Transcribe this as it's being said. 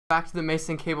Back to the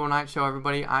Mason Cable Night Show,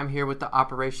 everybody. I'm here with the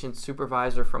operations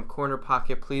supervisor from Corner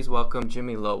Pocket. Please welcome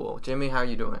Jimmy Lowell. Jimmy, how are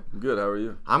you doing? Good. How are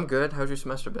you? I'm good. How's your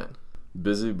semester been?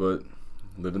 Busy, but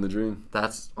living the dream.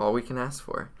 That's all we can ask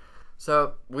for.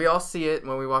 So we all see it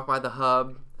when we walk by the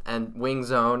hub and wing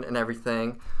zone and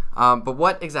everything. But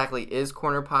what exactly is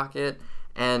Corner Pocket,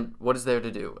 and what is there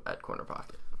to do at Corner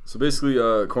Pocket? So basically,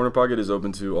 Corner Pocket is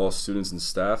open to all students and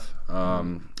staff.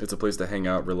 It's a place to hang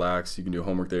out, relax. You can do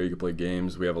homework there. You can play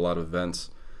games. We have a lot of events.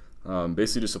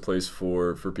 Basically, just a place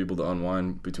for people to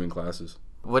unwind between classes.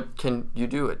 What can you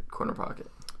do at Corner Pocket?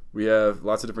 We have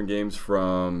lots of different games,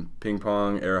 from ping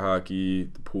pong, air hockey,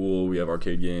 the pool. We have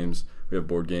arcade games. We have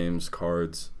board games,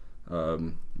 cards.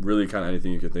 Really kind of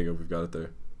anything you can think of, we've got it there.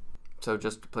 So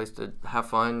just a place to have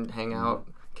fun, hang out,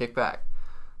 kick back.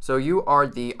 So you are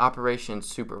the operations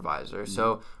supervisor.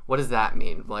 So what does that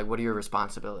mean? Like, what are your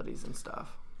responsibilities and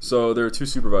stuff? So there are two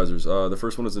supervisors. The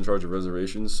first one is in charge of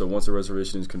reservations. So once a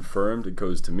reservation is confirmed, it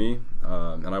goes to me,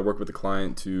 and I work with the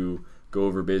client to go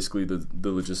over basically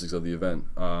the logistics of the event,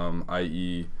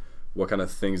 i.e. what kind of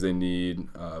things they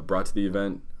need brought to the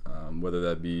event, whether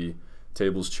that be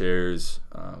tables, chairs,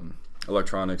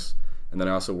 electronics. And then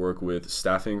I also work with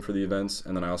staffing for the events,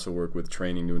 and then I also work with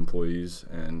training new employees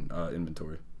and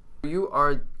inventory. You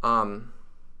are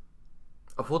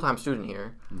a full-time student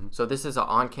here, so this is an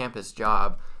on-campus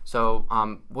job. So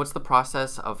what's the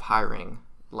process of hiring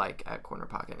like at Corner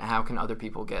Pocket, and how can other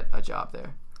people get a job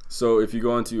there? So if you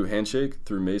go onto Handshake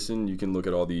through Mason, you can look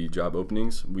at all the job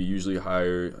openings. We usually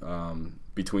hire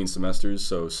between semesters,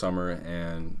 so summer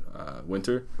and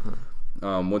winter.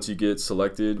 Once you get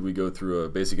selected, we go through a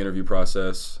basic interview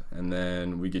process, and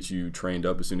then we get you trained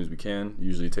up as soon as we can.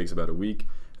 Usually it takes about a week.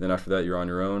 And then after that, you're on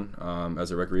your own as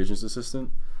a recreations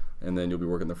assistant, and then you'll be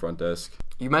working the front desk.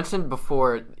 You mentioned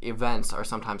before events are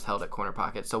sometimes held at Corner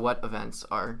Pocket. So what events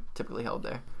are typically held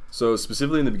there? So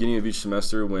specifically in the beginning of each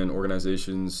semester, when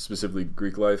organizations, specifically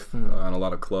Greek Life, and a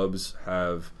lot of clubs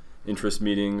have interest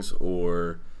meetings,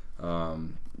 or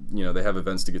they have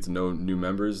events to get to know new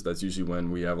members. That's usually when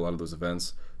we have a lot of those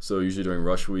events. So usually during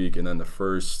rush week, and then the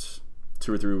first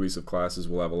 2 or 3 weeks of classes,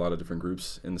 we'll have a lot of different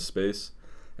groups in the space.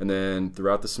 And then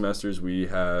throughout the semesters,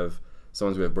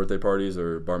 sometimes we have birthday parties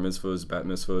or bar mitzvahs, bat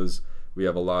mitzvahs. We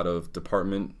have a lot of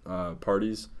department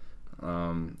parties.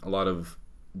 A lot of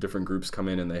different groups come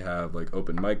in, and they have like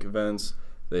open mic events.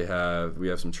 We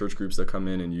have some church groups that come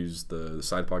in and use the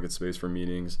side pocket space for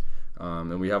meetings.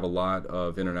 And we have a lot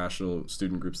of international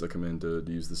student groups that come in to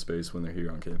use the space when they're here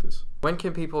on campus. When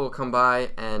can people come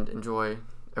by and enjoy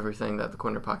everything that the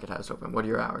Corner Pocket has open? What are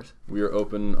your hours? We are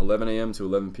open 11 a.m. to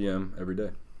 11 p.m. every day.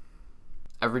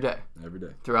 Every day? Every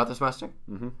day. Throughout the semester?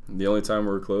 The only time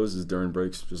we're closed is during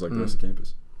breaks, just like the rest of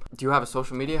campus. Do you have a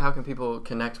social media? How can people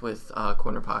connect with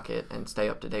Corner Pocket and stay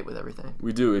up to date with everything?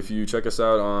 We do. If you check us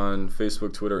out on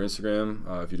Facebook, Twitter,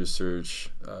 Instagram, if you just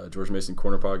search George Mason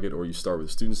Corner Pocket, or you start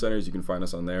with Student Centers, you can find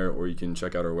us on there, or you can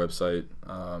check out our website,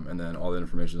 and then all the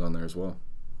information is on there as well.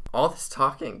 All this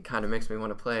talking kind of makes me want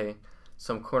to play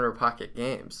some Corner Pocket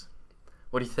games.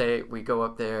 What do you say we go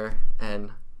up there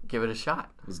and give it a shot?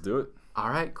 Let's do it. All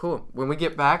right, cool. When we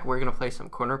get back, we're going to play some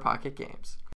Corner Pocket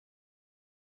games.